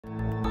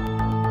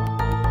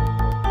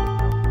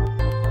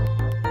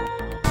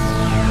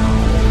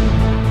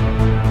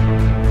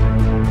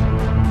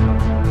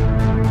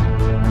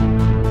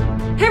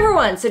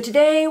everyone, so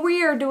today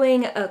we are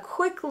doing a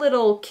quick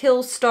little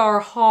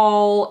Killstar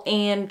haul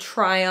and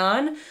try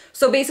on.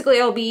 So basically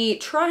I'll be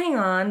trying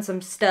on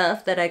some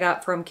stuff that I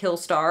got from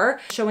Killstar,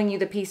 showing you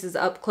the pieces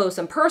up close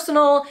and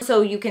personal so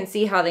you can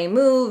see how they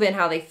move and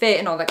how they fit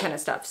and all that kind of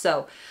stuff.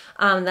 So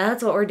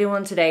that's what we're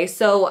doing today.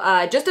 So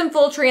just in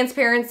full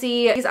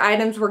transparency, these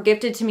items were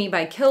gifted to me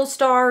by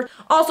Killstar.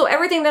 Also,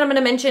 everything that I'm going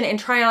to mention and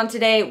try on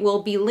today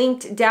will be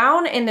linked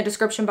down in the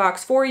description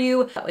box for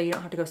you. That way you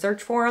don't have to go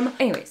search for them.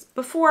 Anyways,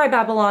 before I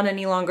babble on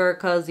any longer,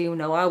 because you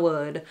know I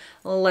would,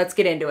 let's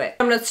get into it.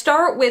 I'm going to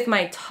start with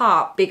my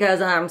top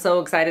because I'm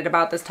so excited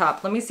about this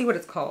top. Let me see what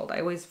it's called.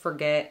 I always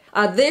forget.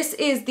 This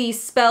is the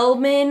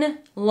Spellman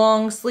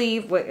long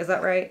sleeve. Wait, is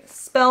that right?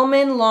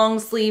 Spellman long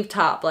sleeve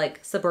top, like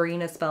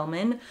Sabrina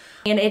Spellman.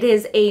 And it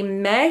is a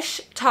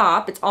mesh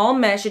top. It's all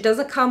mesh. It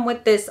doesn't come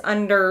with this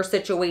under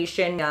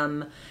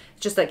situation.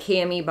 Just a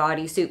cami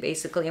bodysuit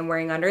basically I'm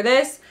wearing under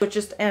this. It's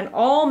just an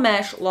all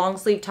mesh long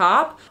sleeve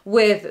top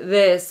with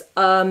this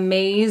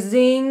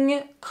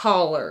amazing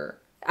collar.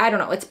 I don't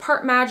know, it's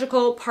part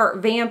magical, part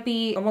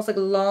vampy, almost like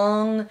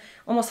long,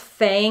 almost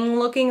fang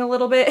looking a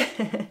little bit.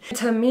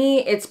 To me,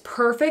 it's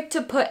perfect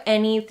to put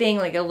anything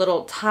like a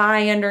little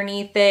tie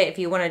underneath it if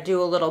you want to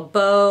do a little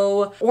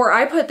bow. Or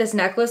I put this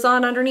necklace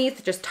on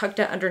underneath, just tucked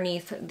it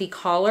underneath the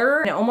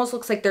collar. And it almost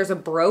looks like there's a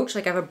brooch,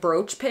 like I have a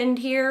brooch pinned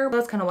here.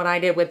 That's kind of what I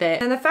did with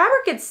it. And the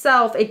fabric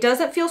itself, it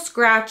doesn't feel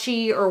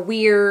scratchy or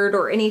weird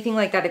or anything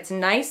like that. It's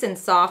nice and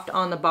soft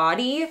on the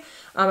body.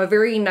 A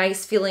very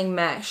nice feeling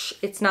mesh.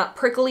 It's not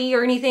prickly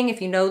or anything. If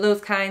you know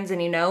those kinds,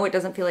 and you know it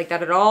doesn't feel like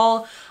that at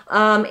all.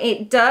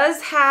 It does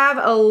have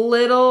a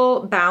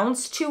little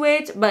bounce to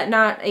it, but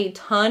not a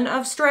ton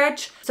of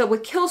stretch. So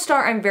with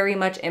Killstar, I'm very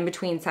much in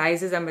between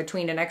sizes. I'm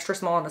between an extra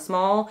small and a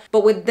small.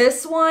 But with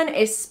this one,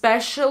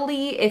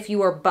 especially if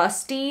you are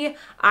busty,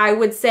 I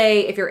would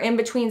say if you're in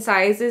between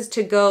sizes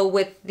to go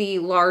with the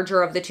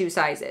larger of the two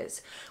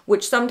sizes.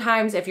 Which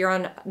sometimes if you're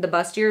on the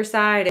bustier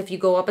side, if you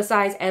go up a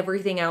size,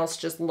 everything else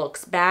just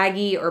looks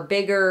baggy or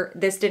bigger.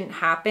 This didn't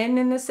happen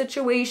in this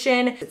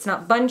situation. It's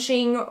not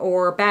bunching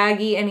or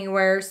baggy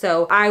anywhere.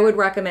 So I would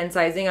recommend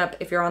sizing up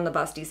if you're on the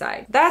busty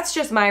side. That's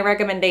just my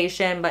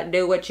recommendation, but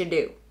do what you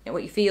do and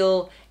what you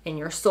feel in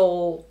your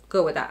soul.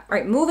 Go with that. All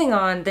right, moving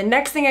on. The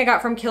next thing I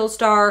got from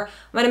Killstar, I'm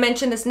going to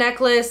mention this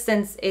necklace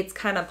since it's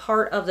kind of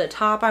part of the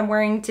top I'm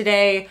wearing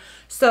today.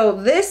 So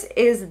this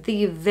is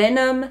the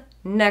Venom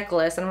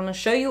necklace, and I'm going to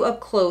show you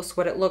up close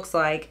what it looks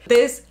like.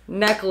 This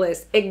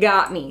necklace, it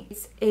got me.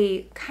 It's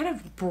a kind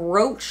of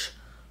brooch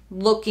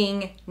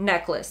looking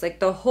necklace. Like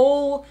the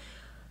whole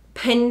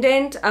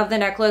pendant of the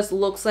necklace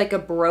looks like a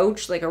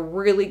brooch, like a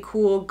really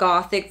cool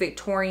gothic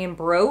Victorian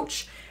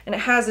brooch. And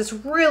it has this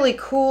really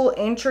cool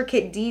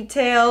intricate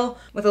detail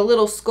with a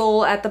little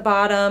skull at the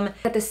bottom.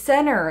 At the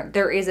center,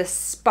 there is a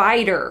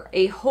spider,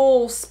 a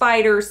whole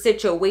spider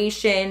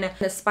situation.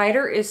 The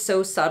spider is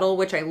so subtle,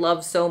 which I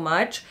love so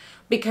much,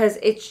 because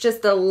it's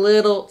just a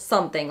little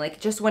something, like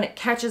just when it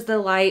catches the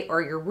light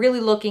or you're really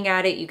looking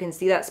at it, you can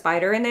see that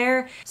spider in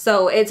there.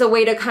 So it's a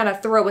way to kind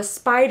of throw a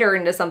spider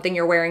into something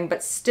you're wearing,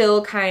 but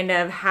still kind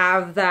of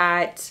have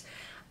that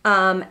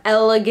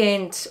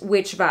elegant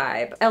witch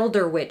vibe,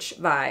 elder witch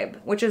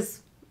vibe, which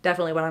is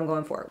definitely what I'm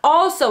going for.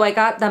 Also, I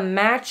got the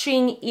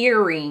matching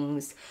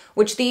earrings,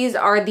 which these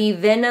are the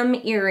Venom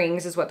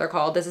earrings is what they're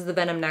called. This is the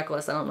Venom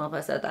necklace. I don't know if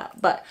I said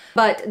that, but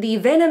the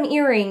Venom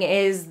earring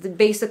is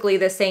basically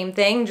the same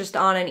thing, just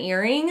on an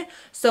earring.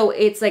 So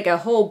it's like a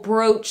whole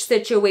brooch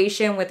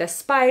situation with a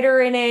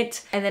spider in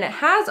it. And then it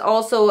has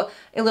also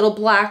a little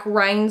black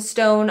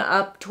rhinestone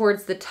up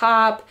towards the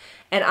top.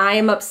 And I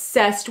am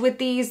obsessed with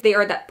these. They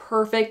are that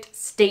perfect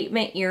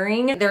statement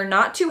earring. They're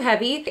not too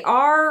heavy. They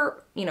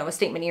are, you know, a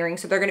statement earring,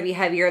 so they're gonna be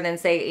heavier than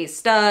say a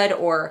stud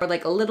or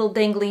like a little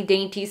dangly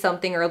dainty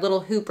something or a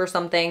little hoop or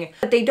something.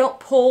 But they don't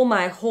pull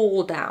my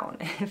hole down,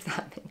 if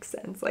that makes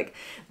sense. Like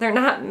they're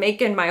not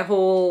making my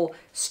hole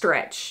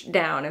stretch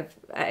down.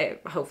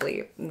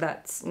 Hopefully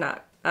that's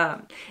not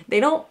they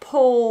don't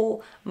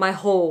pull my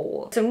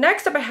hole. So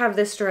next up I have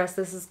this dress.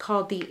 This is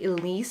called the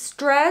Elise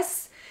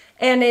dress.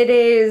 And it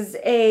is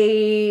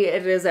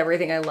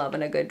everything I love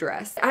in a good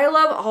dress. I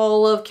love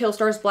all of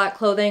Killstar's black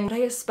clothing, but I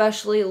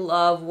especially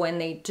love when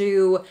they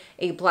do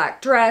a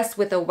black dress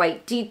with a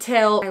white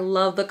detail. I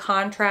love the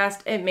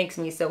contrast. It makes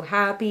me so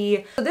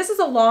happy. So this is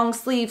a long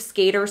sleeve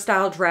skater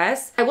style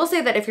dress. I will say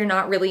that if you're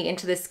not really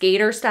into the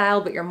skater style,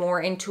 but you're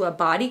more into a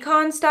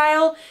bodycon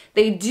style,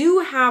 they do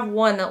have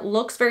one that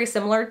looks very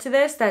similar to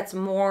this that's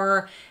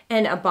more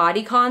in a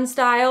bodycon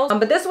style.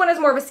 But this one is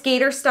more of a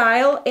skater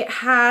style. It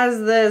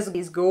has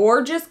these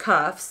gorgeous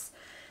cuffs,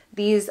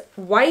 these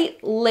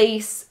white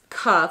lace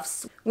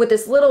cuffs with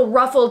this little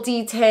ruffle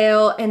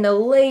detail, and the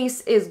lace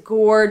is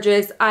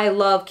gorgeous. I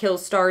love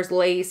Killstar's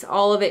lace.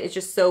 All of it is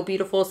just so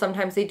beautiful.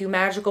 Sometimes they do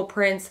magical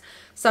prints.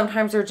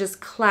 Sometimes they're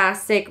just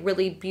classic,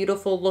 really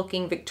beautiful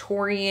looking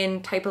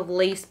Victorian type of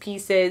lace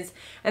pieces.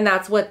 And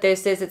that's what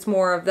this is. It's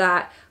more of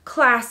that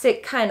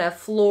classic kind of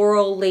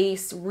floral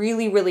lace,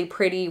 really, really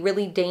pretty,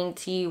 really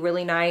dainty,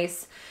 really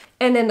nice.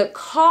 And then the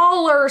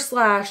collar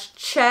slash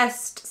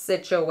chest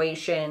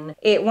situation,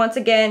 it once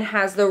again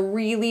has the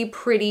really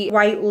pretty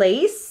white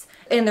lace,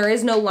 and there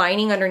is no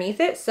lining underneath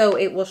it, so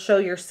it will show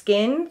your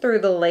skin through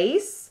the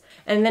lace.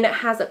 And then it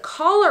has a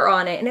collar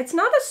on it, and it's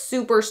not a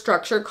super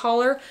structured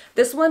collar.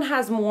 This one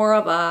has more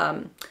of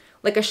a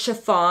like a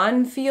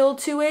chiffon feel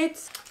to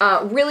it.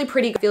 Really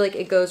pretty. I feel like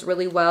it goes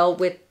really well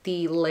with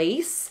the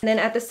lace. And then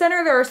at the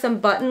center there are some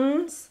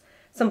buttons,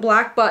 some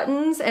black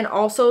buttons, and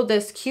also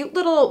this cute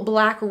little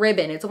black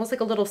ribbon. It's almost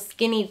like a little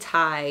skinny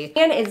tie.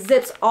 And it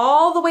zips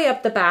all the way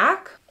up the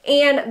back.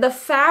 And the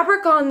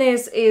fabric on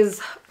this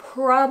is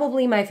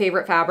probably my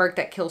favorite fabric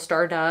that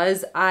Killstar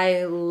does.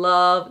 I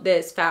love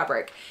this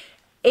fabric.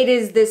 It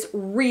is this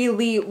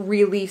really,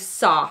 really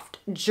soft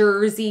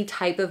jersey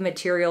type of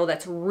material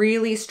that's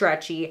really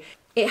stretchy.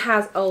 It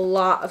has a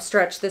lot of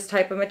stretch, this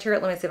type of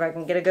material. Let me see if I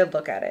can get a good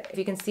look at it. If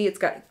you can see, it's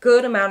got a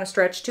good amount of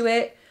stretch to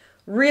it.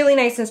 Really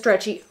nice and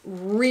stretchy,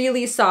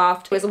 really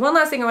soft. So one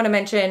last thing I want to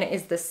mention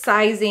is the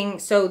sizing.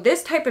 So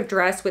this type of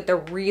dress with the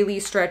really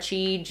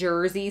stretchy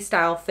jersey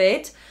style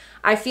fit,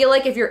 I feel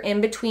like if you're in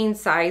between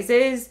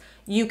sizes,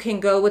 you can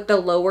go with the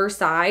lower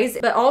size.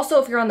 But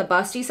also if you're on the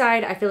busty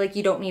side, I feel like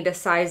you don't need to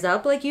size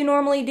up like you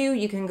normally do.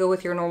 You can go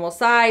with your normal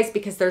size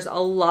because there's a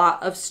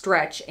lot of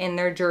stretch in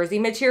their jersey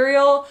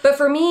material. But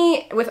for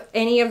me, with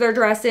any of their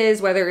dresses,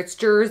 whether it's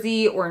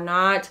jersey or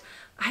not,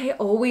 I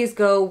always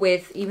go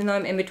with, even though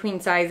I'm in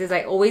between sizes,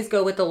 I always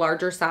go with the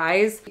larger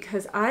size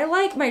because I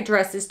like my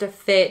dresses to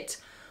fit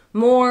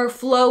more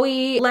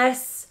flowy,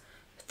 less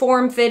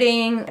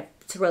form-fitting.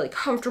 It's really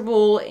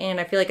comfortable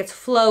and I feel like it's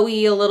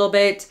flowy a little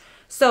bit.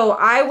 So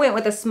I went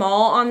with a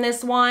small on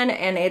this one,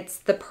 and it's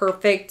the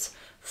perfect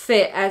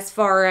fit as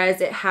far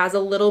as it has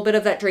a little bit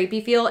of that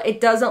drapey feel. It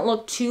doesn't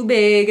look too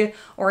big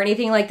or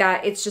anything like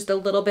that. It's just a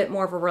little bit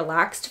more of a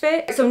relaxed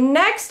fit. So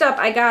next up,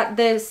 I got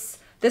this.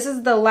 This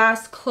is the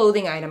last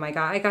clothing item I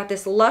got. I got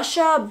this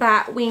Luscia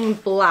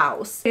Batwing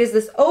blouse. It is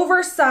this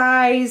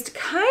oversized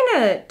kind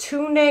of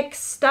tunic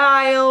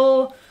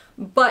style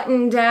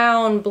button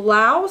down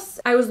blouse.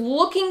 I was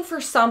looking for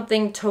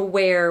something to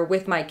wear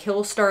with my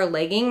Killstar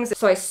leggings.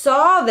 So I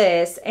saw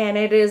this, and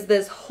it is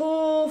this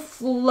whole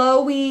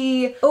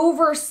flowy,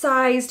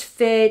 oversized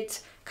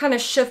fit, kind of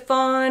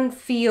chiffon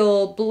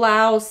feel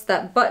blouse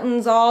that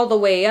buttons all the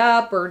way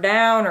up or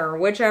down or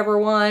whichever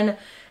one.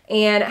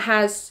 And it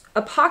has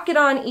a pocket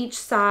on each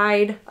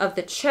side of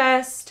the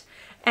chest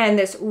and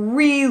this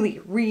really,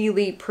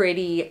 really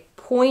pretty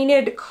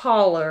pointed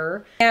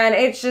collar, and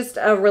it's just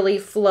a really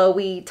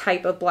flowy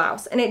type of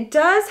blouse. And it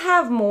does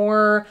have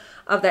more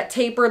of that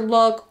tapered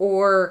look,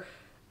 or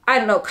I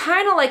don't know,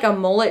 kind of like a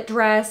mullet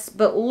dress,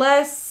 but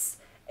less,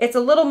 it's a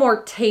little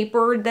more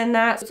tapered than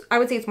that. I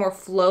would say it's more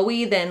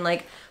flowy than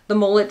like the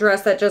mullet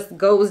dress that just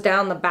goes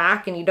down the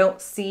back and you don't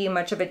see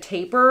much of a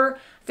taper.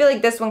 I feel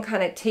like this one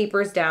kind of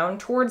tapers down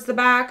towards the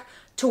back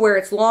to where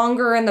it's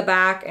longer in the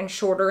back and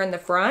shorter in the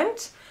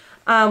front.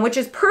 Which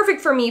is perfect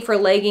for me for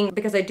leggings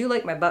because I do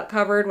like my butt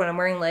covered when I'm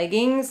wearing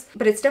leggings,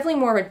 but it's definitely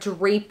more of a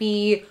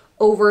drapey,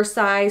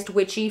 oversized,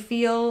 witchy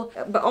feel.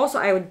 But also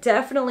I would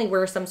definitely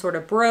wear some sort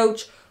of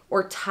brooch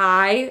or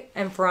tie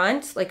in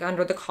front, like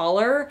under the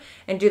collar,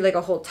 and do like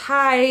a whole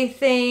tie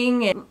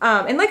thing.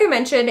 And like I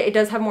mentioned, it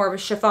does have more of a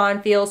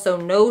chiffon feel, so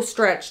no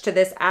stretch to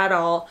this at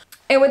all.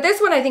 And with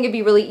this one, I think it'd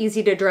be really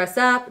easy to dress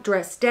up,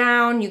 dress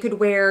down. You could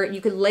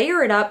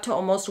layer it up to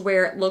almost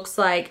where it looks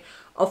like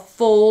a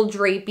full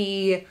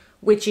drapey,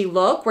 witchy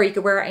look, where you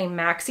could wear a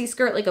maxi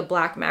skirt, like a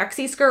black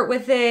maxi skirt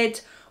with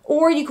it,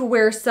 or you could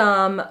wear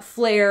some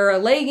flare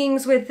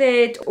leggings with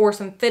it, or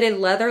some fitted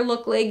leather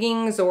look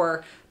leggings,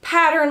 or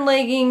pattern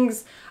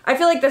leggings. I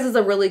feel like this is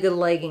a really good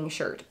legging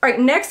shirt. All right,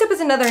 next up is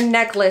another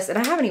necklace, and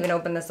I haven't even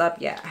opened this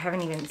up yet. I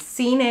haven't even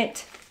seen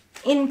it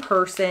in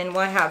person.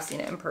 Well, I have seen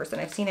it in person.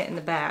 I've seen it in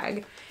the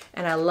bag,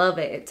 and I love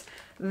it.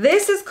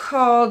 This is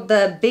called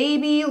the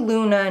Baby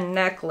Luna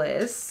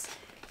necklace.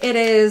 It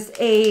is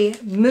a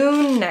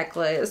moon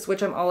necklace,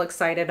 which I'm all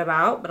excited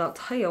about, but I'll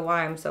tell you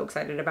why I'm so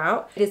excited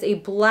about. It is a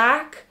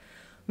black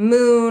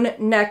moon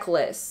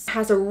necklace. It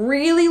has a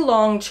really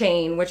long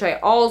chain, which I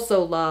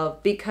also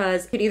love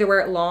because you could either wear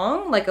it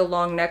long, like a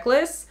long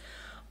necklace,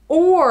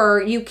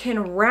 or you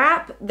can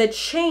wrap the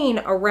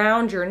chain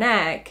around your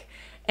neck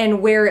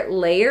and wear it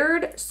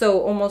layered. So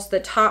almost the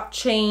top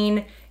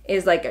chain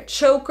is like a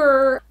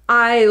choker.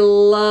 I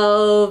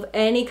love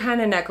any kind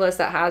of necklace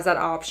that has that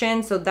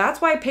option, so that's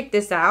why I picked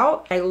this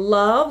out. I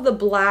love the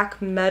black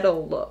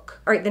metal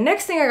look. All right, the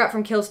next thing I got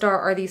from Killstar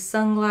are these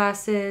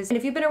sunglasses. And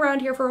if you've been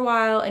around here for a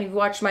while and you've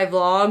watched my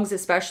vlogs,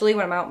 especially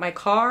when I'm out in my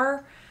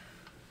car,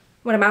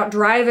 when I'm out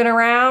driving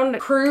around,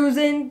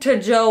 cruising to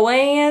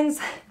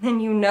Joann's, then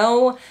you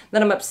know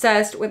that I'm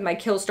obsessed with my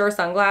Killstar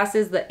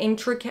sunglasses, the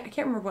intricate, I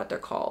can't remember what they're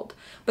called,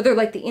 but they're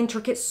like the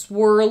intricate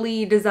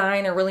swirly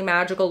design. They're really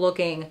magical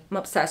looking. I'm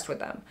obsessed with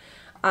them.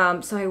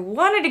 So I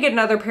wanted to get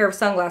another pair of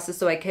sunglasses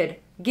so I could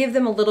give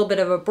them a little bit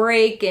of a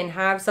break and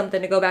have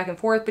something to go back and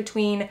forth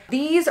between.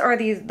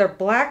 They're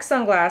black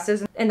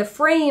sunglasses, and the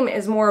frame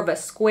is more of a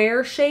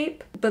square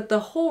shape, but the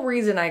whole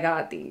reason I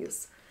got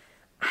these,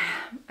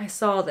 I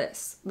saw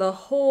this. The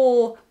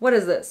whole, what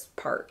is this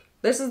part?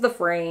 This is the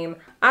frame.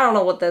 I don't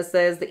know what this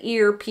is. The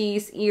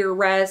earpiece, ear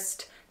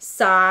rest,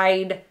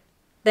 side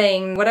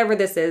thing, whatever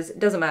this is, it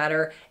doesn't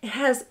matter. It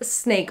has a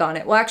snake on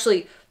it. Well,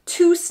 actually,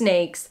 two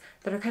snakes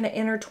that are kind of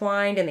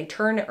intertwined and they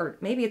turn, or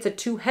maybe it's a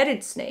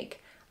two-headed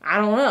snake. I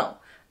don't know.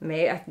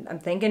 I'm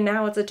thinking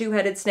now it's a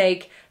two-headed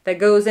snake that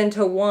goes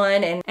into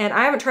one, and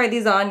I haven't tried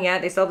these on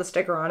yet. They sell the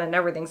sticker on it and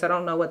everything, so I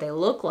don't know what they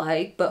look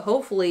like, but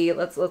hopefully,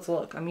 let's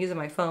look. I'm using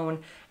my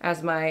phone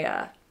as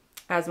my,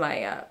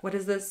 what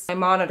is this? My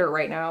monitor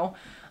right now.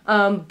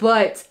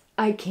 But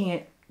I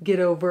can't get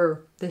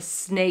over the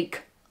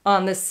snake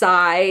on the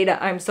side.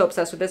 I'm so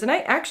obsessed with this, and I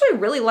actually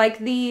really like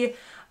the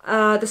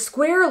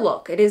square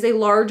look. It is a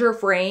larger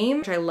frame,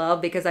 which I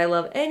love because I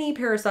love any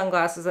pair of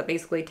sunglasses that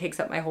basically takes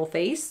up my whole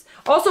face.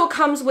 Also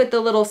comes with the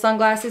little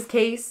sunglasses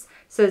case.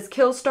 Says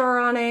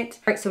Killstar on it.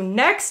 All right, so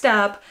next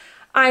up,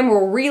 I'm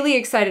really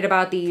excited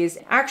about these.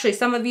 Actually,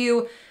 some of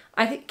you,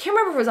 can't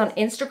remember if it was on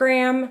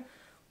Instagram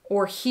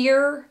or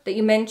here that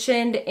you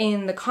mentioned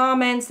in the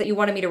comments that you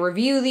wanted me to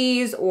review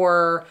these,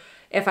 or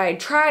if I had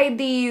tried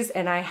these,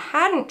 and I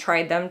hadn't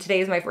tried them. Today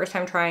is my first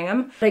time trying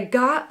them. But I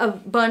got a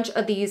bunch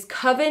of these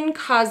Coven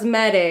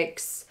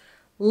Cosmetix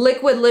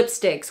liquid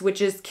lipsticks, which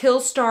is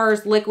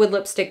Killstar's liquid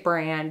lipstick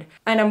brand.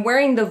 And I'm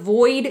wearing the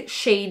Void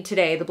shade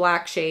today, the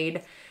black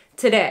shade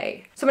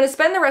today. So I'm gonna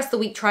spend the rest of the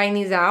week trying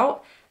these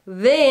out.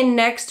 Then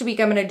next week,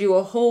 I'm gonna do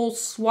a whole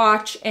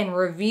swatch and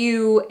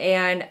review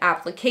and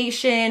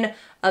application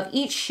of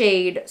each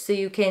shade so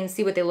you can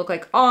see what they look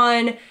like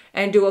on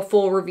and do a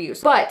full review.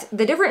 But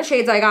the different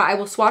shades I got, I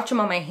will swatch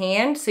them on my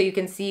hand so you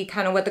can see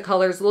kind of what the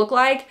colors look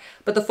like,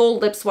 but the full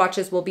lip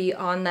swatches will be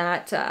on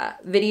that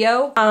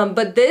video.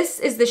 But this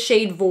is the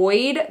shade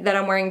Void that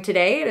I'm wearing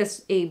today. It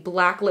is a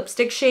black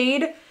lipstick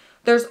shade.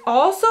 There's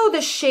also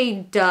the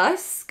shade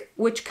Dusk,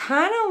 which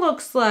kind of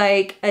looks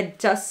like a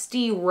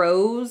dusty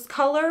rose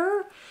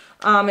color.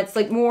 It's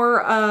like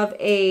more of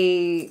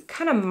a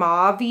kind of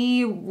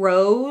mauve-y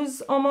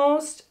rose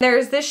almost.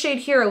 There's this shade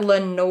here,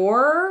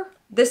 Lenore.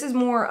 This is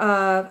more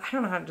of, I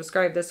don't know how to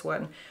describe this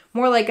one.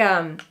 More like,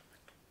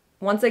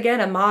 once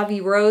again, a mauve-y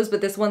rose, but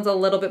this one's a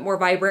little bit more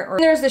vibrant.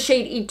 There's the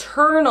shade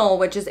Eternal,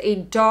 which is a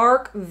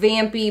dark,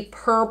 vampy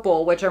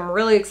purple, which I'm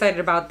really excited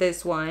about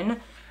this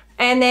one.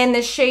 And then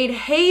the shade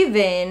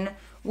Haven,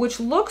 which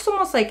looks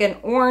almost like an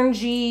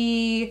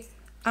orangey,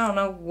 I don't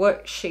know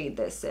what shade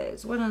this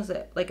is. What is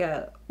it? Like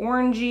a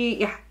orangey,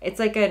 yeah, it's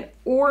like an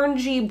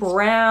orangey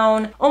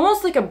brown,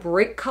 almost like a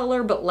brick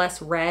color, but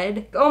less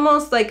red.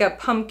 Almost like a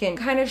pumpkin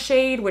kind of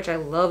shade, which I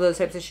love those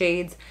types of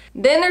shades.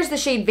 Then there's the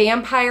shade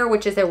Vampire,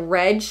 which is a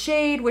red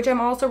shade, which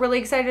I'm also really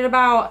excited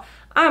about.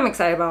 I'm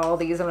excited about all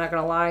these, I'm not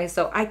gonna lie.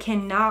 So I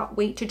cannot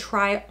wait to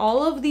try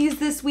all of these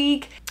this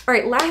week. All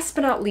right, last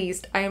but not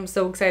least, I am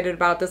so excited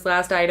about this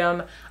last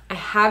item. I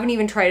haven't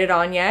even tried it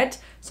on yet,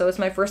 so it's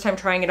my first time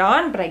trying it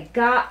on, but I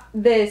got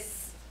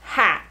this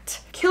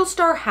hat.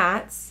 Killstar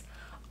hats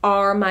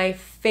are my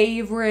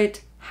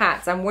favorite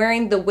hats. I'm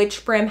wearing the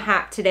witch brim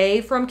hat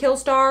today from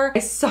Killstar. I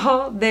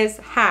saw this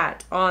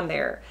hat on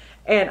there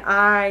and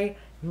I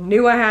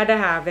knew I had to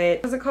have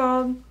it. What's it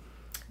called?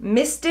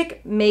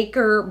 Mystic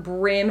Maker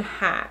brim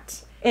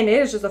hat. And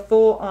it is just a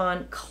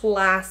full-on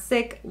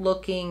classic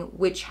looking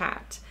witch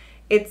hat.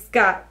 It's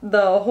got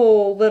the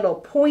whole little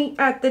point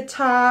at the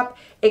top.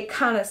 It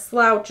kind of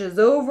slouches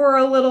over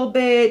a little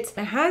bit.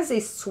 It has a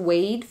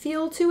suede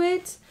feel to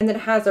it. And then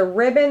it has a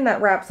ribbon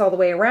that wraps all the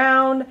way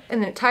around.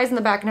 And then it ties in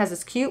the back and has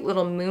this cute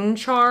little moon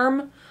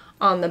charm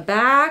on the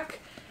back.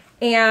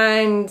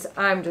 And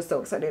I'm just so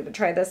excited to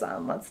try this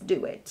on. Let's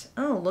do it.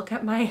 Oh, look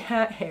at my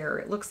hat hair.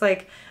 It looks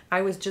like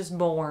I was just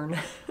born.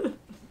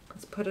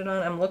 Let's put it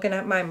on. I'm looking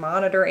at my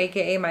monitor,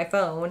 AKA my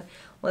phone.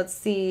 Let's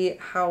see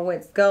how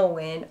it's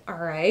going. All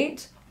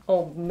right.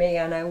 Oh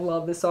man, I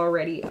love this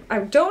already. I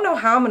don't know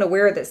how I'm gonna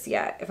wear this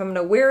yet. If I'm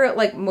gonna wear it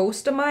like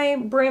most of my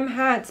brim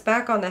hats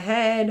back on the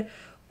head,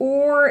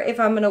 or if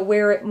I'm gonna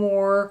wear it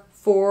more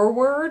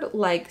forward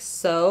like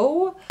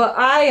so. But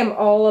I am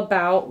all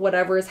about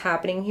whatever is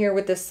happening here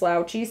with this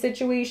slouchy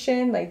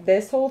situation, like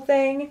this whole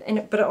thing.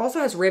 But it also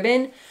has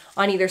ribbon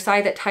on either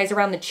side that ties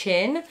around the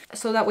chin,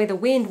 so that way the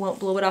wind won't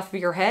blow it off of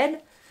your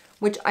head,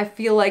 which I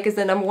feel like is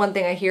the number one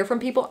thing I hear from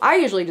people. I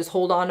usually just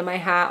hold on to my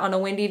hat on a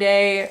windy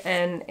day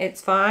and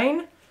it's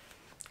fine.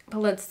 But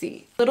let's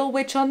see. Little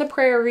Witch on the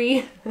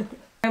Prairie.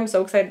 I'm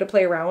so excited to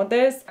play around with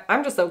this.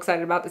 I'm just so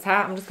excited about this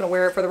hat. I'm just gonna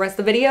wear it for the rest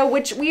of the video,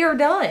 which we are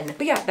done.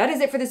 But yeah, that is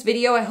it for this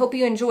video. I hope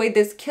you enjoyed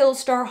this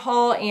Killstar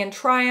haul and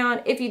try on.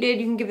 If you did,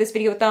 you can give this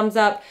video a thumbs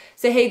up.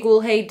 Say hey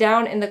ghoul hey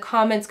down in the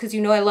comments because you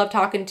know I love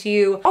talking to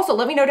you. Also,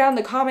 let me know down in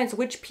the comments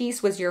which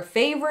piece was your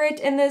favorite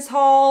in this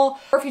haul.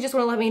 Or if you just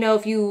wanna let me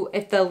know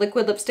if the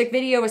liquid lipstick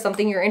video is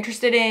something you're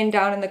interested in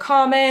down in the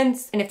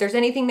comments. And if there's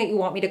anything that you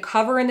want me to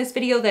cover in this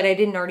video that I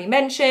didn't already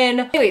mention.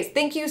 Anyways,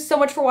 thank you so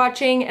much for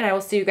watching and I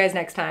will see you guys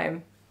next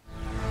time.